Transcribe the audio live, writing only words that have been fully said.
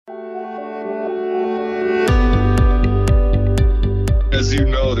as you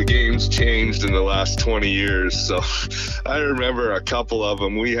know, the game's changed in the last 20 years. So I remember a couple of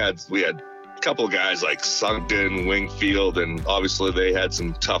them. We had a couple of guys like Sugden, Wingfield, and obviously they had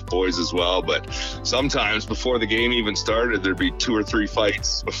some tough boys as well. But sometimes before the game even started, there'd be 2 or 3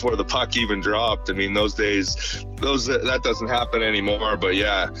 fights before the puck even dropped. I mean, those days, that doesn't happen anymore. But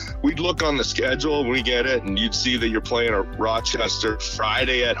yeah, we'd look on the schedule when we get it, and you'd see that you're playing at Rochester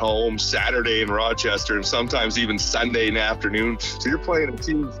Friday at home, Saturday in Rochester, and sometimes even Sunday in the afternoon. So you're playing a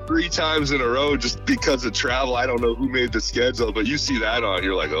team 3 times in a row just because of travel. I don't know who made the schedule, but you see that on,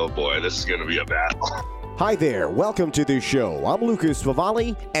 you're like, oh boy, this is going to be a battle. Hi there, welcome to the show. I'm Lucas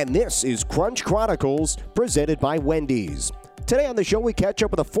Favali, and this is Crunch Chronicles, presented by Wendy's. Today on the show, we catch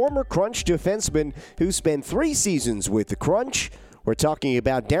up with a former Crunch defenseman who spent 3 seasons with the Crunch. We're talking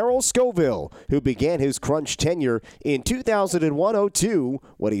about Darryl Scoville, who began his Crunch tenure in 2001-02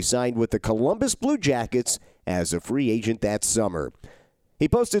 when he signed with the Columbus Blue Jackets as a free agent that summer. He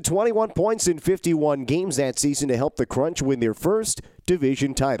posted 21 points in 51 games that season to help the Crunch win their first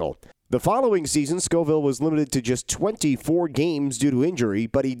division title. The following season, Scoville was limited to just 24 games due to injury,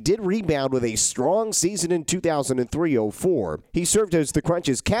 but he did rebound with a strong season in 2003-04. He served as the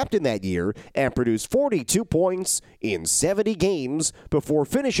Crunch's captain that year and produced 42 points in 70 games before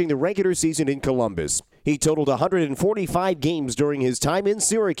finishing the regular season in Columbus. He totaled 145 games during his time in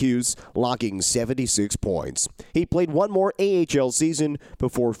Syracuse, logging 76 points. He played one more AHL season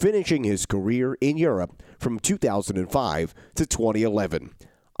before finishing his career in Europe from 2005 to 2011.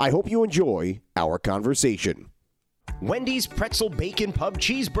 I hope you enjoy our conversation. Wendy's Pretzel Bacon Pub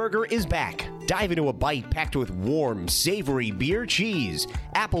Cheeseburger is back. Dive into a bite packed with warm, savory beer cheese,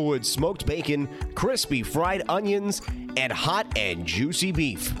 Applewood smoked bacon, crispy fried onions, and hot and juicy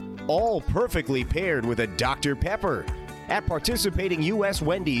beef. All perfectly paired with a Dr. Pepper. At participating U.S.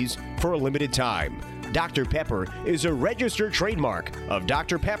 Wendy's for a limited time. Dr. Pepper is a registered trademark of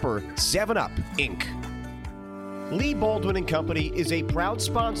Dr. Pepper 7-Up, Inc. Lee Baldwin & Company is a proud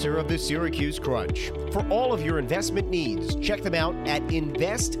sponsor of the Syracuse Crunch. For all of your investment needs, check them out at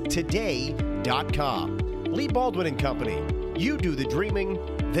investtoday.com. Lee Baldwin & Company. You do the dreaming,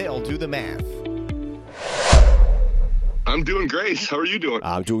 they'll do the math. I'm doing great. How are you doing?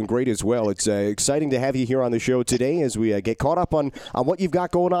 I'm doing great as well. It's exciting to have you here on the show today as we get caught up on what you've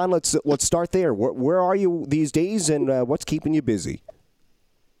got going on. Let's start there. Where are you these days, and what's keeping you busy?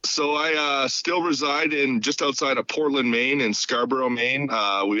 So I still reside in just outside of Portland, Maine, in Scarborough, Maine.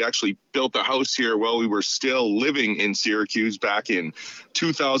 We actually built a house here while we were still living in Syracuse back in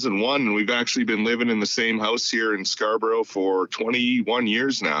 2001, and we've actually been living in the same house here in Scarborough for 21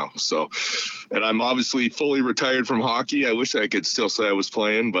 years now. So, and I'm obviously fully retired from hockey. I wish I could still say I was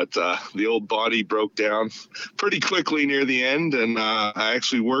playing, but the old body broke down pretty quickly near the end, and I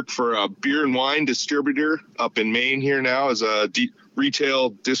actually work for a beer and wine distributor up in Maine here now as a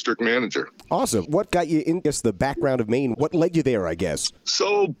retail district manager. Awesome. What got you in the background of Maine? What led you there, I guess?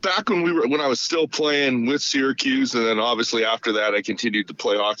 So back when I was still playing with Syracuse, and then obviously after that I continued to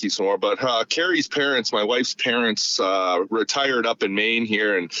play hockey some more. But Carrie's parents, my wife's parents, retired up in Maine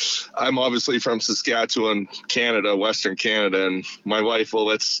here, and I'm obviously from Saskatchewan, Canada, Western Canada, and my wife, well,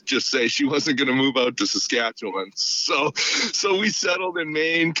 let's just say she wasn't going to move out to Saskatchewan. So we settled in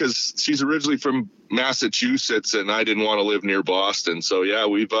Maine because she's originally from Massachusetts, and I didn't want to live near Boston. So yeah,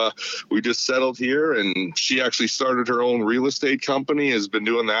 we just settled here, and she actually started her own real estate company, has been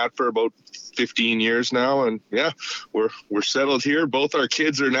doing that for about 15 years now, and yeah, we're settled here. Both our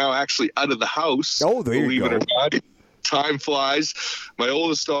kids are now actually out of the house. Oh, there you go. Believe it or not. Time flies. My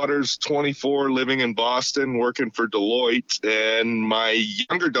oldest daughter's 24, living in Boston, working for Deloitte, and my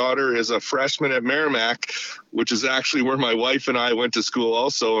younger daughter is a freshman at Merrimack, which is actually where my wife and I went to school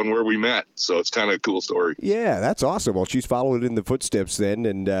also and where we met. So it's kind of a cool story. Yeah, that's awesome. Well, she's followed in the footsteps then,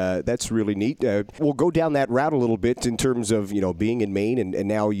 and that's really neat. We'll go down that route a little bit in terms of, being in Maine, and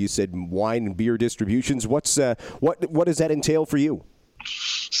now you said wine and beer distributions. What does that entail for you?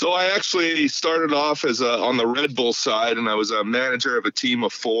 So I actually started off as on the Red Bull side, and I was a manager of a team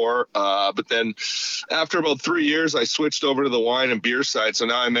of 4. But then after about 3 years, I switched over to the wine and beer side. So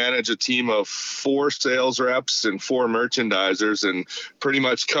now I manage a team of 4 sales reps and 4 merchandisers, and pretty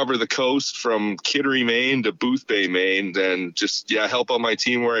much cover the coast from Kittery, Maine to Boothbay, Maine, and just, help out my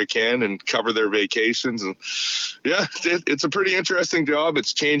team where I can and cover their vacations. And yeah, it's a pretty interesting job.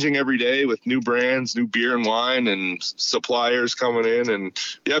 It's changing every day with new brands, new beer and wine, and suppliers coming in. And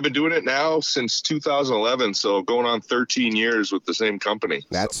yeah, I've been doing it now since 2011, so going on 13 years with the same company.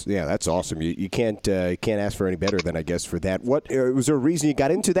 That's awesome. You can't ask for any better than, I guess, for that. What was there a reason you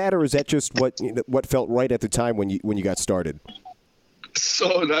got into that, or is that just what felt right at the time when you got started?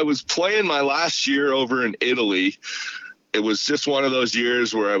 So I was playing my last year over in Italy, it was just one of those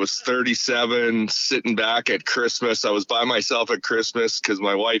years where I was 37, sitting back at Christmas. I was by myself at Christmas because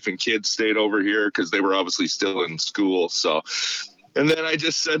my wife and kids stayed over here because they were obviously still in school. So, and then I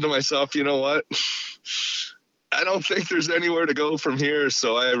just said to myself, you know what? I don't think there's anywhere to go from here.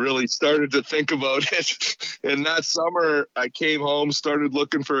 So I really started to think about it. And that summer I came home, started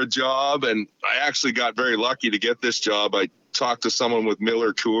looking for a job, and I actually got very lucky to get this job. I talked to someone with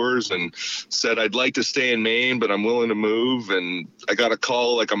Miller Coors and said, I'd like to stay in Maine, but I'm willing to move. And I got a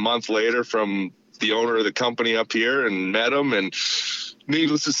call like a month later from the owner of the company up here and met him. And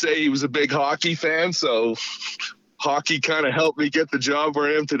needless to say, he was a big hockey fan. So hockey kind of helped me get the job where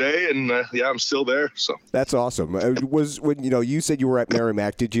I am today, and I'm still there. So that's awesome. Was when you said you were at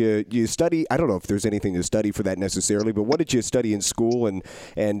Merrimack? Did you study? I don't know if there's anything to study for that necessarily, but what did you study in school,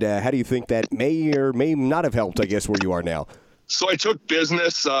 and how do you think that may or may not have helped? I guess where you are now. So I took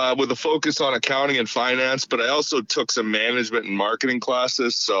business with a focus on accounting and finance, but I also took some management and marketing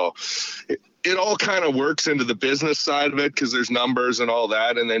classes. So it all kind of works into the business side of it because there's numbers and all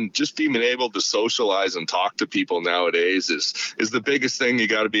that. And then just being able to socialize and talk to people nowadays is the biggest thing you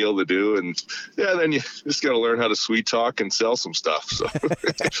got to be able to do. And then you just got to learn how to sweet talk and sell some stuff. So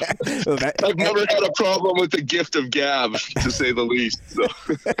I've never had a problem with the gift of gab, to say the least. So.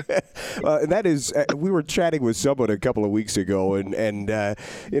 That is, we were chatting with someone a couple of weeks ago and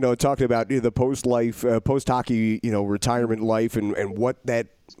talking about the post hockey, retirement life and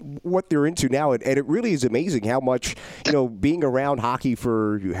what they're into now, and it really is amazing how much being around hockey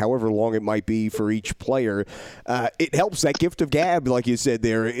for however long it might be for each player, it helps that gift of gab, like you said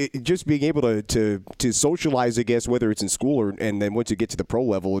there. Just being able to socialize, I guess, whether it's in school and then once you get to the pro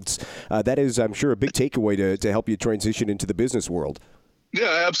level, it's that is, I'm sure, a big takeaway to help you transition into the business world.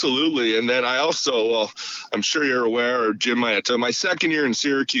 Yeah, absolutely. And then I also, I'm sure you're aware, or Jim might tell, my second year in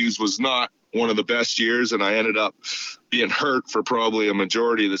Syracuse was not one of the best years, and I ended up being hurt for probably a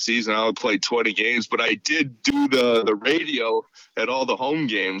majority of the season. I only played 20 games, but I did do the radio at all the home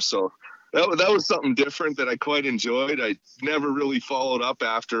games. So that was something different that I quite enjoyed. I never really followed up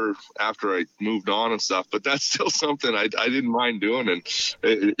after I moved on and stuff, but that's still something I didn't mind doing. And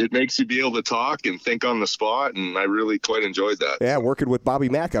it makes you be able to talk and think on the spot. And I really quite enjoyed that. Yeah. Working with Bobby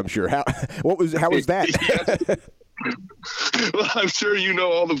Mack, I'm sure. How was that? Well, I'm sure you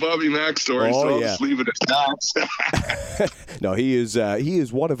know all the Bobby Mack stories, so I'll just leave it at that. No, he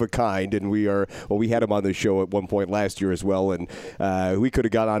is one of a kind, and we had him on the show at one point last year as well, and we could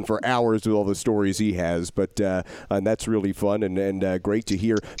have got on for hours with all the stories he has, but and that's really fun and great to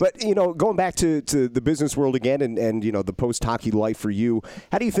hear. But going back to the business world again, and the post hockey life for you,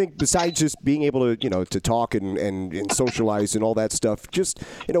 how do you think, besides just being able to to talk and socialize and all that stuff, just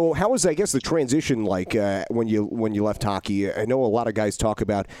how was, I guess, the transition like when you left hockey? I know a lot of guys talk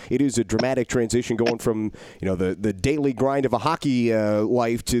about it is a dramatic transition going from the daily grind of a hockey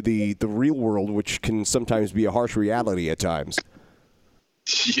life to the real world, which can sometimes be a harsh reality at times.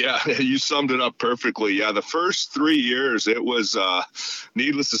 Yeah, you summed it up perfectly. Yeah, the first 3 years, it was,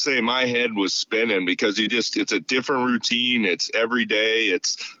 needless to say, my head was spinning because it's a different routine. It's every day.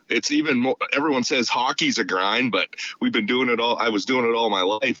 It's even more, everyone says hockey's a grind, but we've been doing it all. I was doing it all my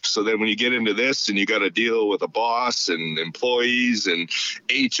life. So then when you get into this and you got to deal with a boss and employees and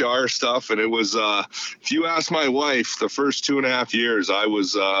HR stuff, and it was, if you ask my wife, the first 2.5 years, I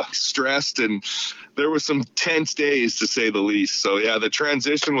was stressed, and there were some tense days, to say the least. So yeah, the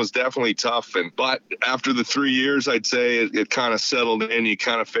transition was definitely tough. But after the 3 years, I'd say it kind of settled in. You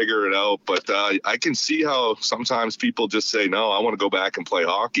kind of figure it out. But I can see how sometimes people just say, no, I want to go back and play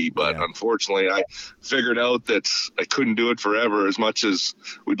hockey. But unfortunately, I figured out that I couldn't do it forever, as much as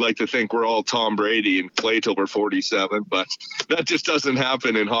we'd like to think we're all Tom Brady and play till we're 47. But that just doesn't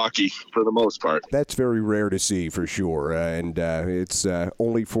happen in hockey for the most part. That's very rare to see, for sure. And it's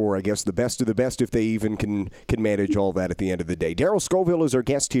only for, I guess, the best of the best, if they even can manage all that at the end of the day. Darryl Scoville is our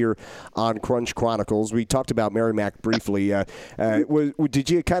guest here on Crunch Chronicles. We talked about Merrimack briefly. Did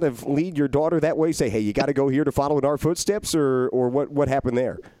you kind of lead your daughter that way, say, hey, you got to go here to follow in our footsteps, or what happened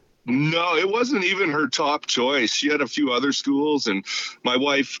there? No, it wasn't even her top choice. She had a few other schools, and my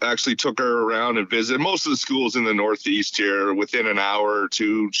wife actually took her around and visited most of the schools in the Northeast here within an hour or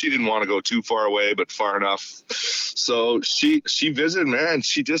two. She didn't want to go too far away, but far enough. So she visited, man.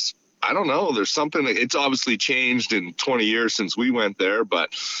 She just, I don't know. There's something. It's obviously changed in 20 years since we went there,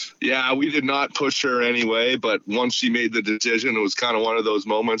 but yeah, we did not push her anyway. But once she made the decision, it was kind of one of those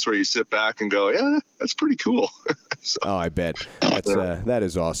moments where you sit back and go, yeah, that's pretty cool. So. Oh, I bet. That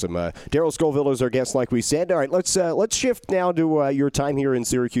is awesome. Darryl Scoville is our guest, like we said. All right, let's shift now to your time here in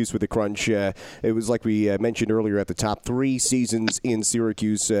Syracuse with the Crunch. It was like we mentioned earlier at the top, 3 seasons in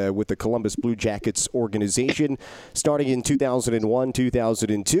Syracuse with the Columbus Blue Jackets organization, starting in 2001,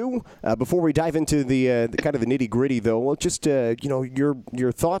 2002. Before we dive into the kind of the nitty gritty, though, just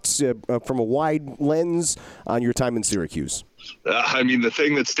your thoughts from a wide lens on your time in Syracuse. I mean, the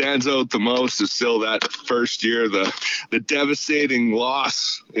thing that stands out the most is still that first year, the devastating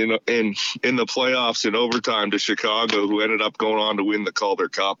loss in the playoffs in overtime to Chicago, who ended up going on to win the Calder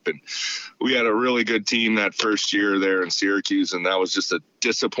Cup. And we had a really good team that first year there in Syracuse, and that was just a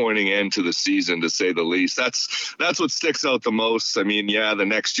disappointing end to the season, to say the least. That's what sticks out the most. I mean, yeah, the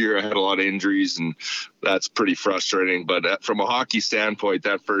next year I had a lot of injuries, and that's pretty frustrating. But from a hockey standpoint,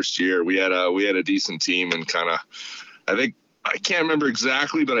 that first year we had a decent team, and I can't remember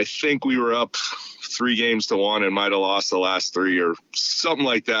exactly, but I think we were up 3-1 and might have lost the last 3 or something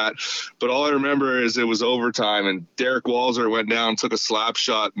like that. But all I remember is it was overtime, and Derek Walser went down, took a slap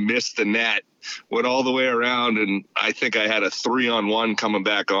shot, missed the net, went all the way around, and I think I had a 3-on-1 coming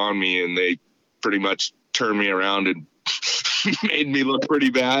back on me, and they pretty much turned me around and made me look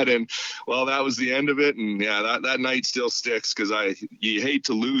pretty bad. And well, that was the end of it. And yeah, that night still sticks, because you hate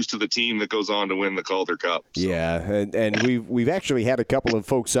to lose to the team that goes on to win the Calder Cup. So. Yeah, and we've actually had a couple of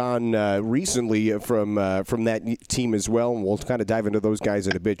folks on recently from that team as well, and we'll kind of dive into those guys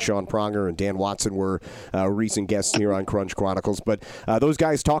in a bit. Sean Pronger and Dan Watson were recent guests here on Crunch Chronicles, but those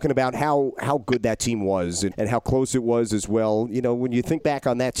guys talking about how good that team was and how close it was as well. You know, when you think back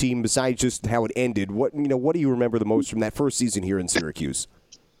on that team, besides just how it ended, what do you remember the most from that first season here in Syracuse?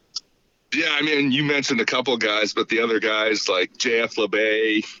 Yeah, I mean, you mentioned a couple guys, but the other guys like J.F.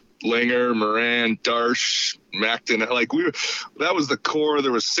 LeBay, Linger, Moran, Darsh, Macton, that was the core.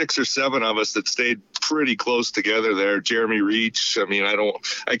 There was 6 or 7 of us that stayed pretty close together there. Jeremy Reach. I mean,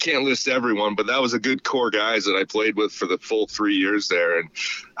 I can't list everyone, but that was a good core guys that I played with for the full 3 years there. And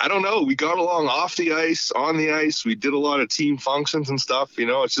I don't know, we got along off the ice, on the ice. We did a lot of team functions and stuff. You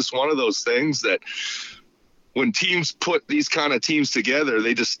know, it's just one of those things that when teams put these kind of teams together,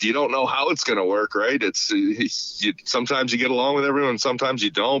 you don't know how it's going to work, right? Sometimes you get along with everyone, sometimes you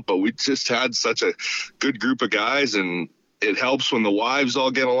don't, but we just had such a good group of guys, and it helps when the wives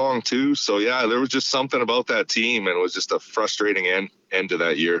all get along too. So yeah, there was just something about that team, and it was just a frustrating end to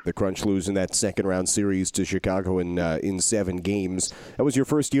that year. The Crunch losing that second round series to Chicago in 7 games. That was your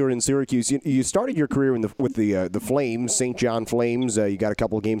first year in Syracuse. You started your career with the Flames, St. John Flames. You got a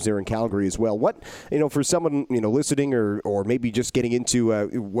couple of games there in Calgary as well. What, for someone listening or maybe just getting into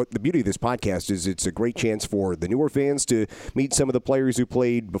what the beauty of this podcast is, it's a great chance for the newer fans to meet some of the players who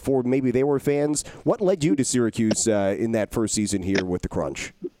played before maybe they were fans. What led you to Syracuse in that first season here with the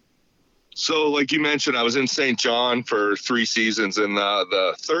Crunch? So like you mentioned, I was in St. John for 3 seasons. And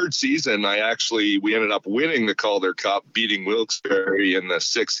the third season, we ended up winning the Calder Cup, beating Wilkes-Barre in the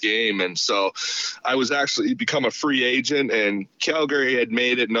 6th game. And so I was actually become a free agent, and Calgary had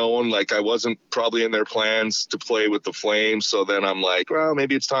made it known, like I wasn't probably in their plans to play with the Flames. So then I'm like, well,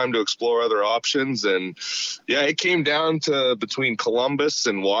 maybe it's time to explore other options. And yeah, it came down to between Columbus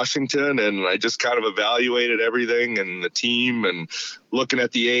and Washington. And I just kind of evaluated everything and the team and looking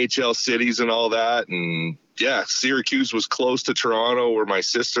at the AHL cities and all that. And yeah, Syracuse was close to Toronto, where my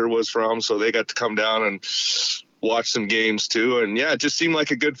sister was from, so they got to come down and watch some games too. And yeah, it just seemed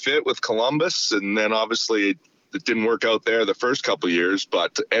like a good fit with Columbus. And then obviously it didn't work out there the first couple of years,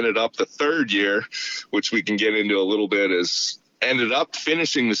 but ended up the third year, which we can get into a little bit, ended up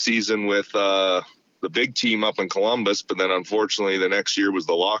finishing the season with the big team up in Columbus. But then unfortunately the next year was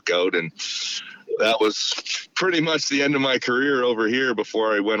the lockout, and that was pretty much the end of my career over here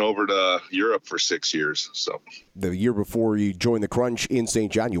before I went over to Europe for 6 years. So the year before you joined the Crunch in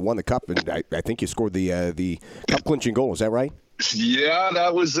St. John, you won the cup, and I think you scored the cup clinching goal. Is that right? Yeah,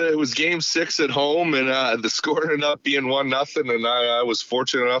 that was it was game 6 at home, and the score ended up being 1-0, and I was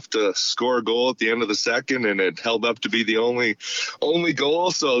fortunate enough to score a goal at the end of the second, and it held up to be the only goal.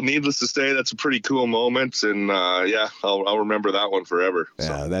 So needless to say, that's a pretty cool moment, and yeah, I'll remember that one forever. So.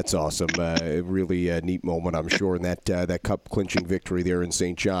 Yeah, that's awesome. A really neat moment, I'm sure, in that cup clinching victory there in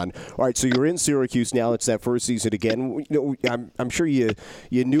St. John. All right, so you're in Syracuse now. It's that first season again. I'm sure you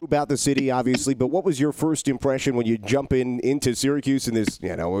knew about the city, obviously, but what was your first impression when you jump into Syracuse in this?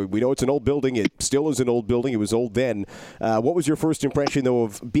 We know it's an old building. It still is an old building. It was old then. What was your first impression, though,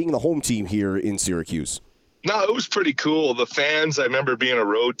 of being the home team here in Syracuse? No, it was pretty cool. The fans, I remember being a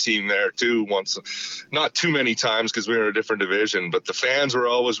road team there too once, not too many times because we were in a different division, but the fans were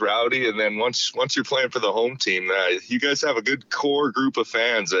always rowdy. And then once you're playing for the home team, you guys have a good core group of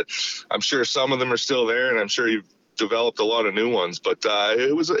fans that I'm sure some of them are still there, and I'm sure you've developed a lot of new ones. But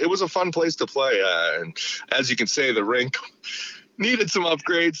it was a fun place to play. And as you can say, the rink needed some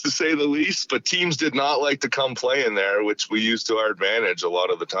upgrades, to say the least, but teams did not like to come play in there, which we used to our advantage a lot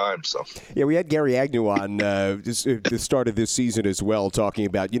of the time. So yeah, we had Gary Agnew on the start of this season as well, talking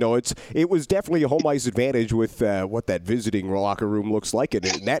about, it was definitely a home ice advantage with what that visiting locker room looks like, and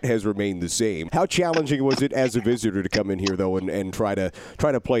that has remained the same. How challenging was it as a visitor to come in here though and try to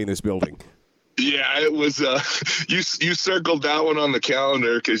play in this building? Yeah, it was. You circled that one on the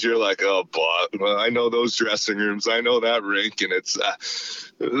calendar because you're like, oh, but well, I know those dressing rooms, I know that rink, and it's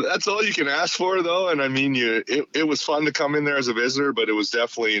that's all you can ask for, though. And I mean, it was fun to come in there as a visitor, but it was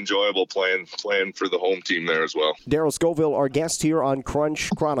definitely enjoyable playing for the home team there as well. Darryl Scoville, our guest here on Crunch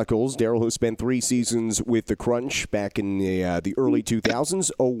Chronicles. Darryl, who spent 3 seasons with the Crunch back in the early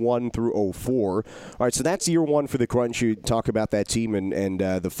 2000s, 01 through 04. All right, so that's year 1 for the Crunch. You talk about that team and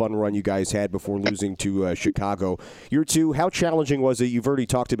the fun run you guys had before losing to Chicago. Year 2, how challenging was it? You've already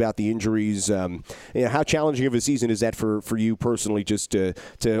talked about the injuries. How challenging of a season is that for you personally, just to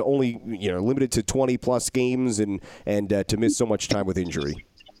only limited to 20-plus games and to miss so much time with injury?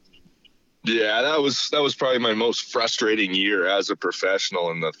 Yeah, that was probably my most frustrating year as a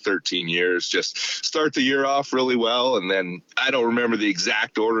professional in the 13 years. Just start the year off really well, and then I don't remember the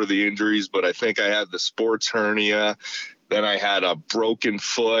exact order of the injuries, but I think I had the sports hernia. Then I had a broken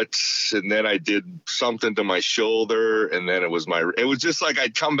foot, and then I did something to my shoulder, and then it was just like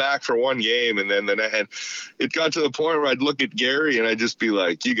I'd come back for one game, and then it got to the point where I'd look at Gary and I'd just be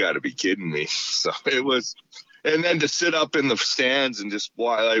like, you got to be kidding me. So it was, and then to sit up in the stands and just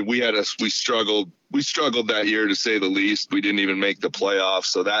we struggled that year, to say the least. We didn't even make the playoffs.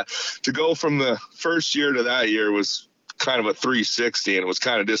 So that to go from the first year to that year was kind of a 360, and it was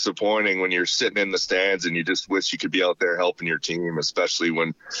kind of disappointing when you're sitting in the stands and you just wish you could be out there helping your team, especially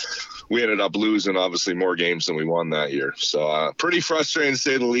when we ended up losing obviously more games than we won that year. So pretty frustrating to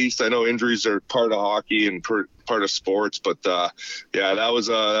say the least. I know injuries are part of hockey and part of sports, but yeah, that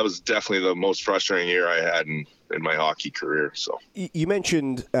was definitely the most frustrating year I had in my hockey career. So you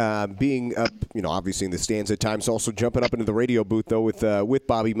mentioned being up, obviously in the stands at times, also jumping up into the radio booth though with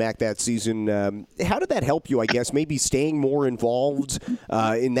Bobby Mack that season. How did that help you? I guess maybe staying more involved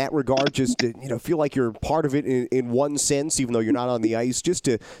in that regard, just to feel like you're part of it in one sense, even though you're not on the ice, just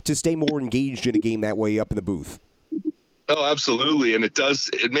to stay more engaged in a game that way up in the booth. Oh, absolutely. And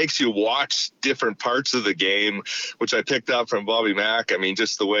it makes you watch different parts of the game, which I picked up from Bobby Mack. I mean,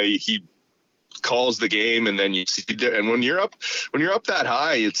 just the way he calls the game, and then you see, and when you're up that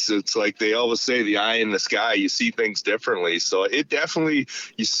high, it's like they always say, the eye in the sky, you see things differently. So it definitely,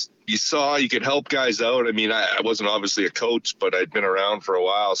 you could help guys out. I mean, I wasn't obviously a coach, but I'd been around for a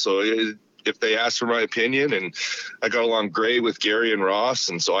while. So if they asked for my opinion, and I got along great with Gary and Ross,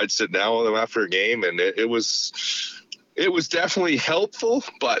 and so I'd sit down with them after a game, and it was definitely helpful.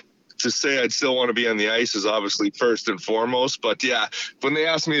 But to say I'd still want to be on the ice is obviously first and foremost. But yeah, when they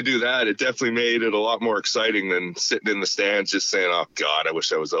asked me to do that, it definitely made it a lot more exciting than sitting in the stands just saying, oh God, I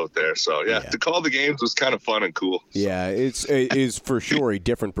wish I was out there. So yeah. To call the games was kind of fun and cool. Yeah, it is for sure a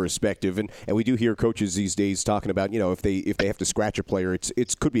different perspective. And we do hear coaches these days talking about, if they have to scratch a player,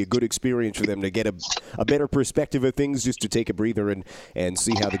 it could be a good experience for them to get a better perspective of things, just to take a breather and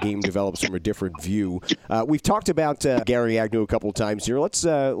see how the game develops from a different view. We've talked about Gary Agnew a couple of times here.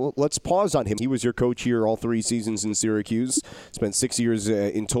 Let's pause on him. He was your coach here all 3 seasons in Syracuse. Spent 6 years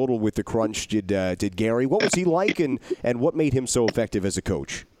in total with the Crunch. Did Gary? What was he like, and what made him so effective as a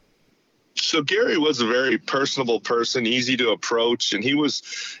coach? So Gary was a very personable person, easy to approach, and he was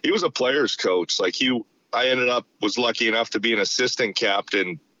a player's coach. I was lucky enough to be an assistant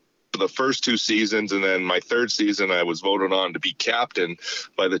captain for the first 2 seasons, and then my 3rd season I was voted on to be captain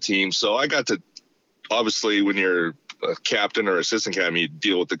by the team. So I got to, obviously, when you're a captain or assistant captain, you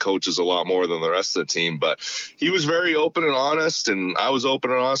deal with the coaches a lot more than the rest of the team. But he was very open and honest, and I was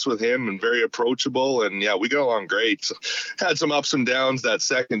open and honest with him, and very approachable. And yeah, we got along great. So, had some ups and downs that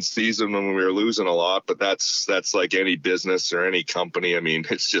second season when we were losing a lot, but that's like any business or any company. I mean,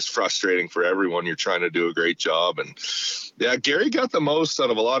 it's just frustrating for everyone. You're trying to do a great job. And yeah, Gary got the most out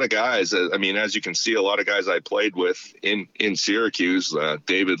of a lot of guys. I mean, as you can see, a lot of guys I played with in Syracuse,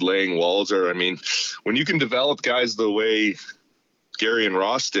 David Lang, Walzer. I mean, when you can develop guys the way Gary and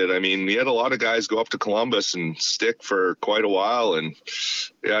Ross did, I mean, we had a lot of guys go up to Columbus and stick for quite a while. And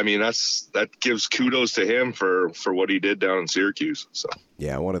yeah, I mean, that gives kudos to him for what he did down in Syracuse. So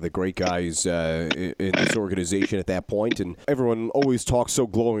Yeah, one of the great guys in this organization at that point, and everyone always talks so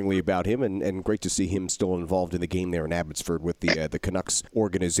glowingly about him, and great to see him still involved in the game there in Abbotsford with the Canucks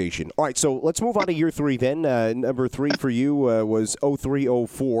organization. All right, so let's move on to year 3 then. Number 3 for you was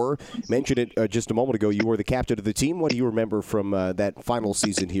 03-04. Mentioned it just a moment ago. You were the captain of the team. What do you remember from that final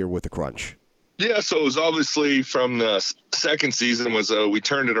season here with the Crunch? Yeah, so it was obviously from the second season was we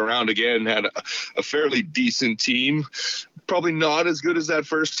turned it around again, had a fairly decent team. Probably not as good as that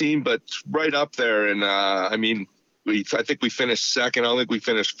first team, but right up there. And I think we finished second. I don't think we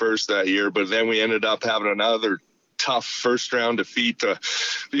finished first that year, but then we ended up having another tough first round defeat to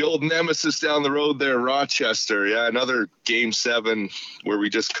the old nemesis down the road there, Rochester. Yeah, another Game 7 where we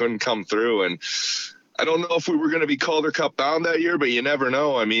just couldn't come through. And I don't know if we were going to be Calder Cup bound that year, but you never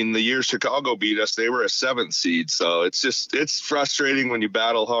know. I mean, the year Chicago beat us, they were a 7th seed. So it's frustrating when you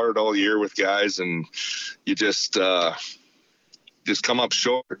battle hard all year with guys and you just come up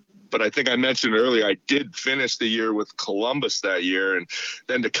short. But I think I mentioned earlier, I did finish the year with Columbus that year. And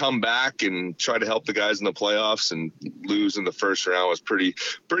then to come back and try to help the guys in the playoffs and lose in the first round was pretty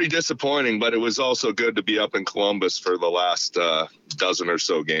disappointing. But it was also good to be up in Columbus for the last dozen or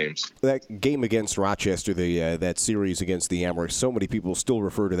so games. That game against Rochester, that series against the Amerks, so many people still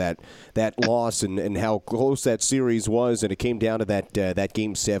refer to that loss and how close that series was. And it came down to that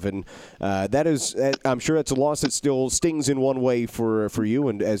Game 7. I'm sure that's a loss that still stings in one way for you,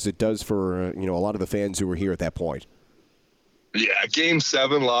 and as it does for a lot of the fans who were here at that point. Yeah, Game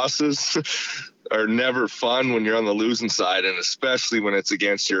 7 losses are never fun when you're on the losing side, and especially when it's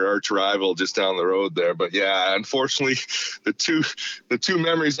against your arch rival just down the road there. But yeah, unfortunately, the two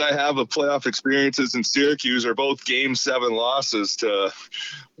memories I have of playoff experiences in Syracuse are both Game 7 losses,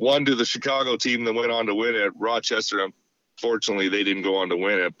 one to the Chicago team that went on to win it. Rochester, unfortunately, they didn't go on to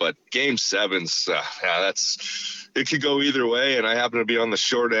win it, but Game 7's it could go either way, and I happen to be on the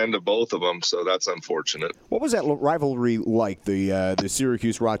short end of both of them, so that's unfortunate. What was that rivalry like, the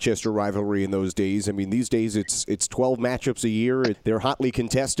Syracuse-Rochester rivalry in those days? I mean, these days it's 12 matchups a year. They're hotly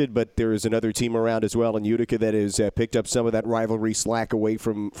contested, but there is another team around as well in Utica that has picked up some of that rivalry slack away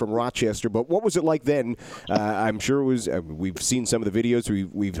from Rochester. But what was it like then? I'm sure it was. We've seen some of the videos.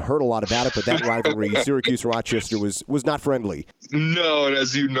 We've heard a lot about it, but that rivalry, Syracuse-Rochester, was not friendly. No, and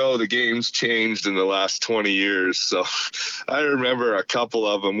as you know, the game's changed in the last 20 years. So I remember a couple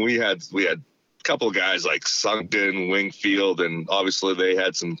of them. We had a couple of guys like Sunkton, Wingfield, and obviously they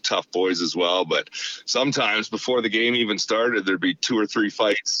had some tough boys as well. But sometimes before the game even started, there'd be 2 or 3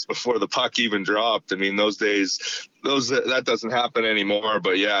 fights before the puck even dropped. I mean, those days, that doesn't happen anymore.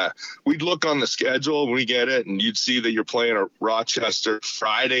 But yeah, we'd look on the schedule when we get it, and you'd see that you're playing a Rochester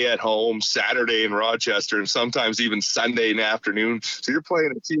Friday at home, Saturday in Rochester, and sometimes even Sunday in the afternoon. So you're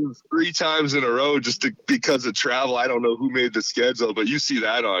playing a team 3 times in a row because of travel. I don't know who made the schedule, but you see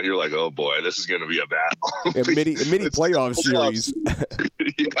that on, you're like, oh boy, this is going to be a battle. A mini playoff series.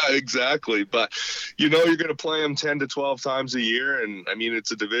 Yeah, exactly. But you're going to play them 10 to 12 times a year, and I mean, it's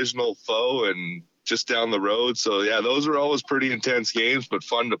a divisional foe and just down the road. So yeah, those are always pretty intense games, but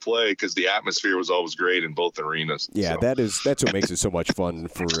fun to play because the atmosphere was always great in both arenas. Yeah, so that's what makes it so much fun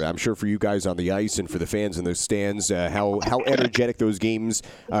I'm sure for you guys on the ice and for the fans in the stands, how energetic those games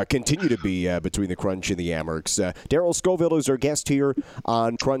continue to be between the Crunch and the Amerks. Darryl Scoville is our guest here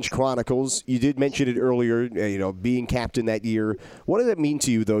on Crunch Chronicles. You did mention it earlier, being captain that year. What does it mean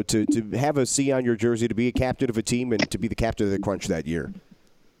to you, though, to have a C on your jersey, to be a captain of a team and to be the captain of the Crunch that year?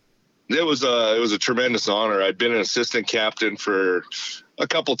 It was a tremendous honor. I'd been an assistant captain for a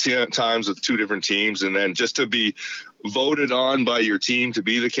couple times with 2 different teams, and then just to be voted on by your team to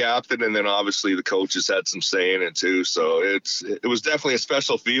be the captain, and then obviously the coaches had some say in it too. So it was definitely a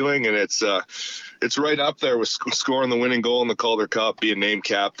special feeling, and it's right up there with scoring the winning goal in the Calder Cup. Being named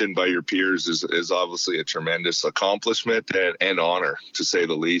captain by your peers is obviously a tremendous accomplishment and honor, to say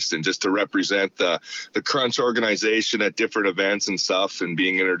the least. And just to represent the Crunch organization at different events and stuff, and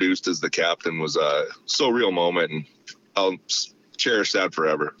being introduced as the captain was a so real moment, and I'll cherish that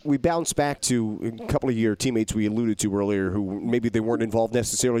forever. We bounce back to a couple of your teammates we alluded to earlier who maybe they weren't involved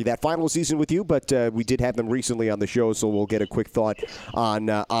necessarily that final season with you, but we did have them recently on the show, so we'll get a quick thought on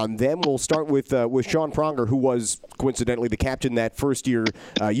them. We'll start with Sean Pronger, who was coincidentally the captain that first year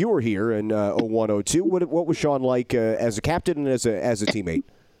you were here in 01-02. What was Sean like as a captain and as a teammate?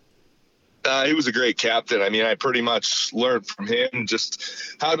 He was a great captain. I mean, I pretty much learned from him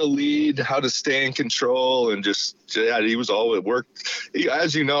just how to lead, how to stay in control, and just, yeah, he was all it worked.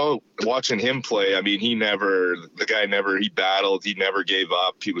 As you know, watching him play, I mean, he battled, he never gave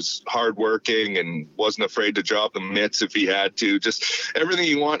up. He was hardworking and wasn't afraid to drop the mitts if he had to. Just everything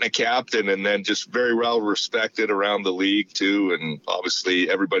you want in a captain, and then just very well respected around the league too. And obviously,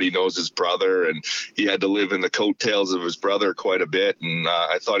 everybody knows his brother, and he had to live in the coattails of his brother quite a bit. And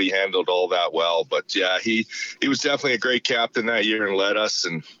I thought he handled all that well. But yeah, he was definitely a great captain that year and led us.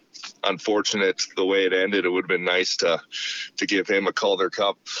 And unfortunate the way it ended. It would have been nice to give him a Calder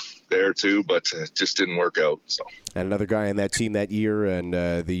Cup there too, but it just didn't work out. So. And another guy on that team that year and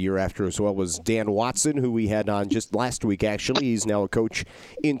the year after as well was Dan Watson, who we had on just last week. Actually, he's now a coach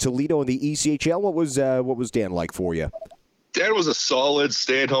in Toledo in the ECHL. What was Dan like for you? Dan was a solid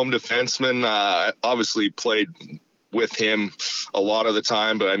stay-at-home defenseman. Obviously played with him a lot of the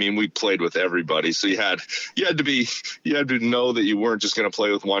time, but I mean, we played with everybody. So you had to know that you weren't just going to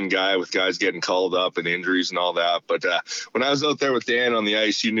play with one guy, with guys getting called up and injuries and all that. But when I was out there with Dan on the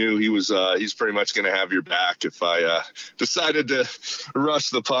ice, you knew he's pretty much going to have your back if I decided to rush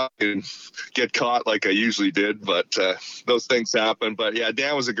the puck and get caught like I usually did. But those things happen. But yeah,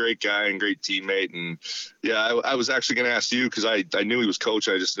 Dan was a great guy and great teammate. And yeah, I was actually going to ask you because I knew he was coach.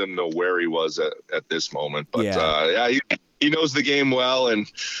 I just didn't know where he was at this moment. But yeah, he knows the game well, and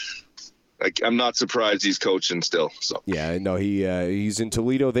I'm not surprised he's coaching still. So yeah, no, he's in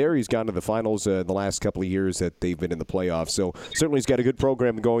Toledo there. He's gone to the finals the last couple of years that they've been in the playoffs. So certainly he's got a good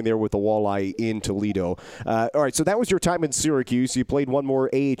program going there with the Walleye in Toledo. All right, so that was your time in Syracuse. You played one more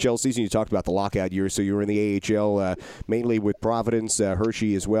AHL season. You talked about the lockout year, so you were in the AHL mainly with Providence,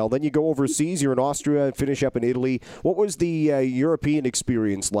 Hershey as well. Then you go overseas. You're in Austria and finish up in Italy. What was the European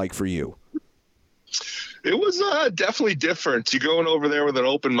experience like for you? It was definitely different. You're going over there with an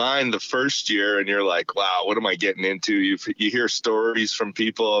open mind the first year, and you're like, wow, what am I getting into? You hear stories from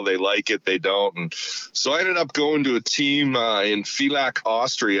people. They like it, they don't. And so I ended up going to a team in Villach,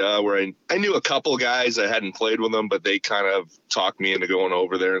 Austria, where I knew a couple guys. I hadn't played with them, but they kind of talked me into going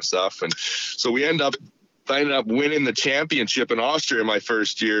over there and stuff. And so I ended up winning the championship in Austria my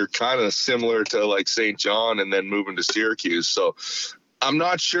first year, kind of similar to like St. John, and then moving to Syracuse. So I'm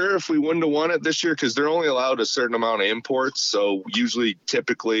not sure if we wouldn't have won it this year because they're only allowed a certain amount of imports. So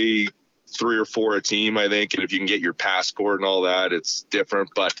typically 3 or 4 a team, I think. And if you can get your passport and all that, it's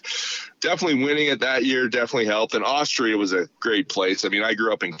different. But definitely winning it that year definitely helped. And Austria was a great place. I mean, I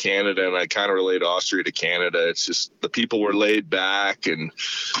grew up in Canada, and I kind of relate Austria to Canada. It's just the people were laid back, and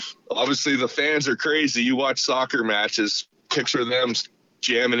obviously the fans are crazy. You watch soccer matches, picture them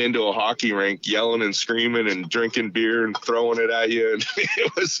jamming into a hockey rink, yelling and screaming and drinking beer and throwing it at you. And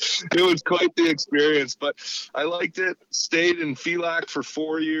it was quite the experience, but I liked it. Stayed in Villach for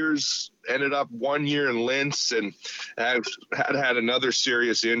 4 years, ended up 1 year in Linz, and I had another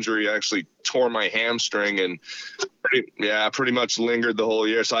serious injury. I actually tore my hamstring and pretty much lingered the whole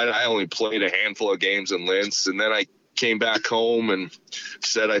year. So I only played a handful of games in Linz, and then I came back home and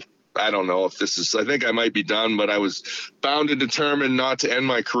said, I don't know if I think I might be done, but I was bound and determined not to end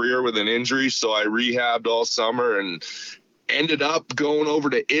my career with an injury. So I rehabbed all summer and ended up going over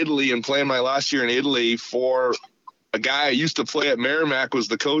to Italy and playing my last year in Italy for a guy I used to play at Merrimack, was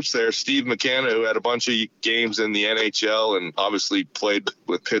the coach there, Steve McKenna, who had a bunch of games in the NHL and obviously played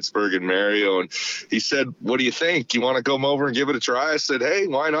with Pittsburgh and Mario. And he said, what do you think? You want to come over and give it a try? I said, hey,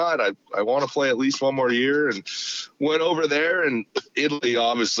 why not? I want to play at least one more year, and went over there. And Italy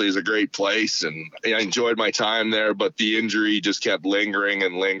obviously is a great place, and I enjoyed my time there, but the injury just kept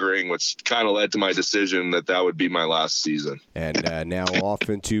lingering, which kind of led to my decision that would be my last season. And now off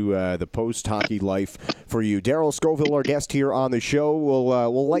into the post-hockey life for you. Darryl Scoville, our guest here on the show.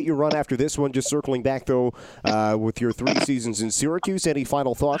 We'll let you run after this one. Just circling back, though, with your 3 seasons in Syracuse, any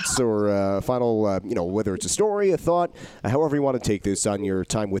final thoughts or final, whether it's a story, a thought, however you want to take this on your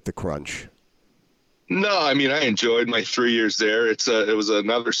time with the Crunch? No, I mean, I enjoyed my 3 years there. It was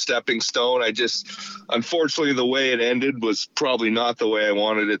another stepping stone. Unfortunately, the way it ended was probably not the way I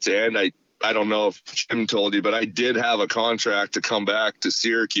wanted it to end. I don't know if Jim told you, but I did have a contract to come back to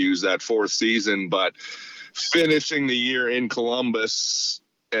Syracuse that 4th season, but finishing the year in Columbus,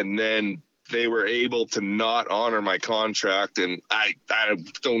 and then they were able to not honor my contract. And I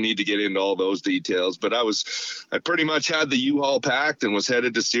don't need to get into all those details, but I pretty much had the U-Haul packed and was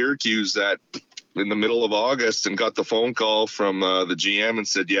headed to Syracuse in the middle of August, and got the phone call from the GM and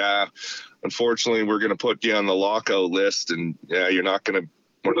said, yeah, unfortunately, we're going to put you on the lockout list, and yeah, you're not going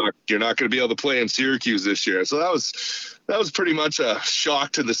to be able to play in Syracuse this year. So that that was pretty much a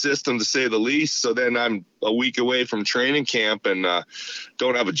shock to the system, to say the least. So then I'm a week away from training camp and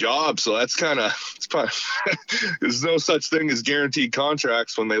don't have a job. So that's there's no such thing as guaranteed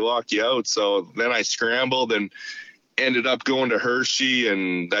contracts when they lock you out. So then I scrambled and ended up going to Hershey,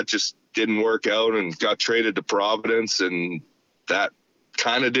 and that just didn't work out, and got traded to Providence, and that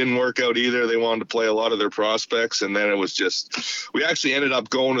kind of didn't work out either. They wanted to play a lot of their prospects, and then it was just, we actually ended up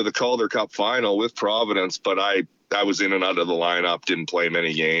going to the Calder Cup final with Providence, but I was in and out of the lineup, didn't play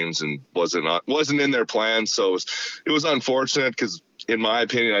many games, and wasn't in their plans. So it was unfortunate, because in my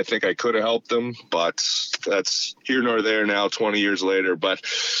opinion, I think I could have helped them, but that's here nor there now, 20 years later. But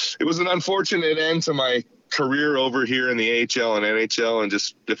it was an unfortunate end to my career over here in the AHL and NHL, and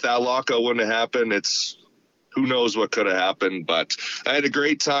just, if that lockout wouldn't have happened, who knows what could have happened. But I had a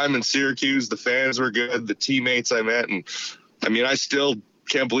great time in Syracuse. The fans were good, the teammates I met, and I mean, I still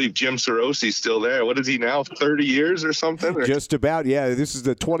can't believe Jim Sorosi's still there. What is he now, 30 years or something? Just about, yeah. This is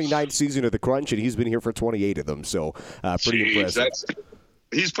the 29th season of the Crunch, and he's been here for 28 of them, so pretty impressive.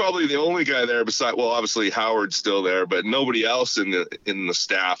 He's probably the only guy there beside, well, obviously Howard's still there, but nobody else in the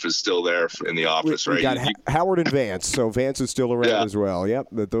staff is still there in the office, right? We got Howard and Vance, so Vance is still around as well. Yep,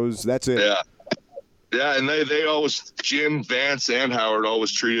 that's it. Yeah. Yeah, and they always, Jim, Vance, and Howard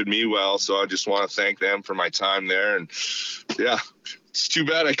always treated me well, so I just want to thank them for my time there. And, yeah, it's too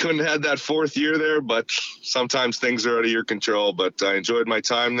bad I couldn't have that fourth year there, but sometimes things are out of your control. But I enjoyed my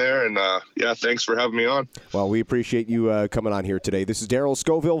time there, and, yeah, thanks for having me on. Well, we appreciate you coming on here today. This is Darryl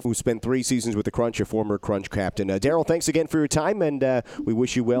Scoville, who spent 3 seasons with the Crunch, a former Crunch captain. Darryl, thanks again for your time, and we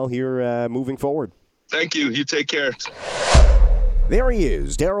wish you well here moving forward. Thank you. You take care. There he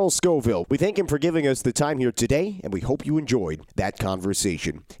is, Darryl Scoville. We thank him for giving us the time here today, and we hope you enjoyed that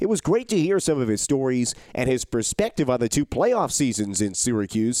conversation. It was great to hear some of his stories and his perspective on the 2 playoff seasons in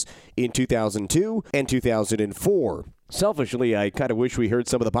Syracuse in 2002 and 2004. Selfishly, I kind of wish we heard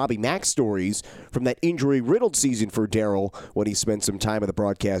some of the Bobby Mack stories from that injury-riddled season for Darryl when he spent some time at the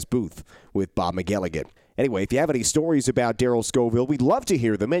broadcast booth with Bob McElligott. Anyway, if you have any stories about Darryl Scoville, we'd love to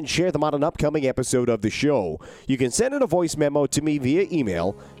hear them and share them on an upcoming episode of the show. You can send in a voice memo to me via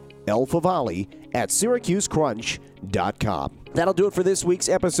email, lfavali@syracusecrunch.com. That'll do it for this week's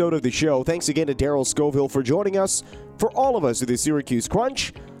episode of the show. Thanks again to Darryl Scoville for joining us. For all of us at the Syracuse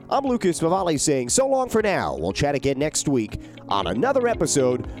Crunch, I'm Lucas Favali saying so long for now. We'll chat again next week on another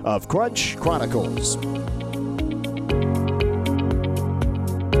episode of Crunch Chronicles.